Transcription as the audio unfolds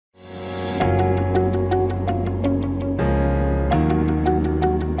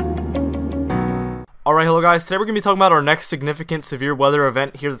Alright, hello guys. Today we're going to be talking about our next significant severe weather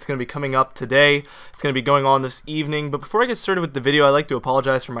event here that's going to be coming up today. It's going to be going on this evening. But before I get started with the video, I'd like to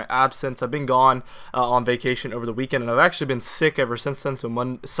apologize for my absence. I've been gone on vacation over the weekend, and I've actually been sick ever since then.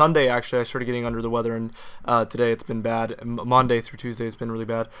 So Sunday, actually, I started getting under the weather, and today it's been bad. Monday through Tuesday, it's been really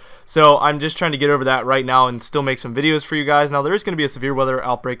bad. So I'm just trying to get over that right now and still make some videos for you guys. Now, there is going to be a severe weather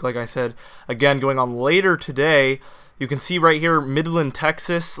outbreak, like I said, again, going on later today. You can see right here, Midland,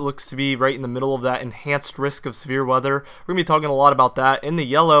 Texas looks to be right in the middle of that enhanced risk of severe weather. We're going to be talking a lot about that. In the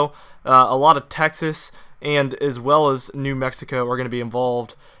yellow, a lot of Texas and as well as New Mexico are going to be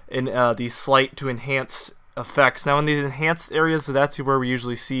involved in these slight to enhanced effects. Now in these enhanced areas, so that's where we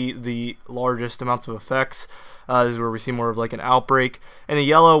usually see the largest amounts of effects. This is where we see more of like an outbreak. In the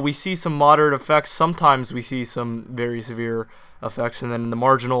yellow, we see some moderate effects. Sometimes we see some very severe effects, and then in the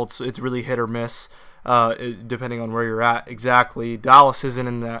marginal, it's really hit or miss. Depending on where you're at exactly. Dallas is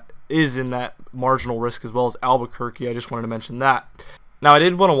in that marginal risk as well as Albuquerque. I just wanted to mention that. Now I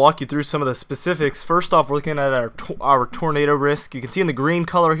did want to walk you through some of the specifics. First off, we're looking at our tornado risk. You can see in the green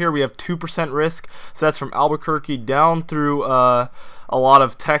color here we have 2% risk. So that's from Albuquerque down through a lot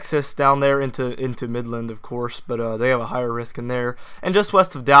of Texas down there into Midland, of course, but they have a higher risk in there. And just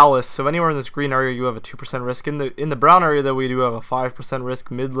west of Dallas, so anywhere in this green area you have a 2% risk. In the brown area though, we do have a 5%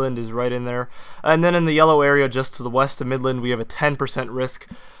 risk. Midland is right in there. And then in the yellow area just to the west of Midland, we have a 10% risk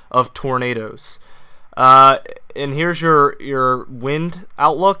of tornadoes. And here's your wind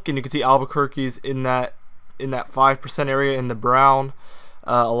outlook, and you can see Albuquerque's in that 5% area in the brown.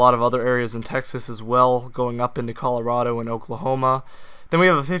 A lot of other areas in Texas as well, going up into Colorado and Oklahoma. Then we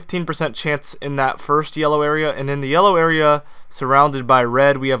have a 15% chance in that first yellow area, and in the yellow area surrounded by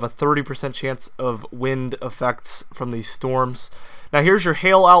red, we have a 30% chance of wind effects from these storms. Now here's your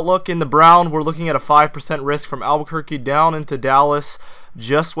hail outlook. In the brown, we're looking at a 5% risk from Albuquerque down into Dallas,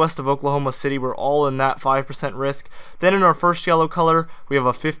 just west of Oklahoma City. We're all in that 5% risk. Then in our first yellow color, we have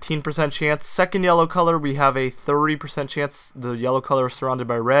a 15% chance. Second yellow color, we have a 30% chance. The yellow color is surrounded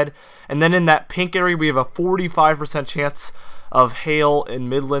by red. And then in that pink area, we have a 45% chance of hail in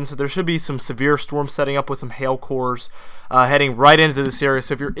Midland. So there should be some severe storms setting up with some hail cores heading right into this area.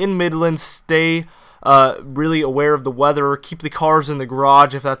 So if you're in Midland, stay really aware of the weather. Keep the cars in the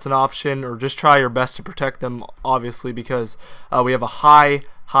garage if that's an option, or just try your best to protect them, obviously, because we have a high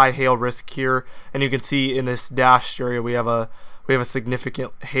hail risk here. And you can see in this dashed area we have a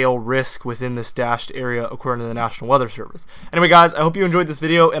significant hail risk within this dashed area according to the National Weather Service. Anyway guys, I hope you enjoyed this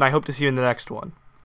video, and I hope to see you in the next one.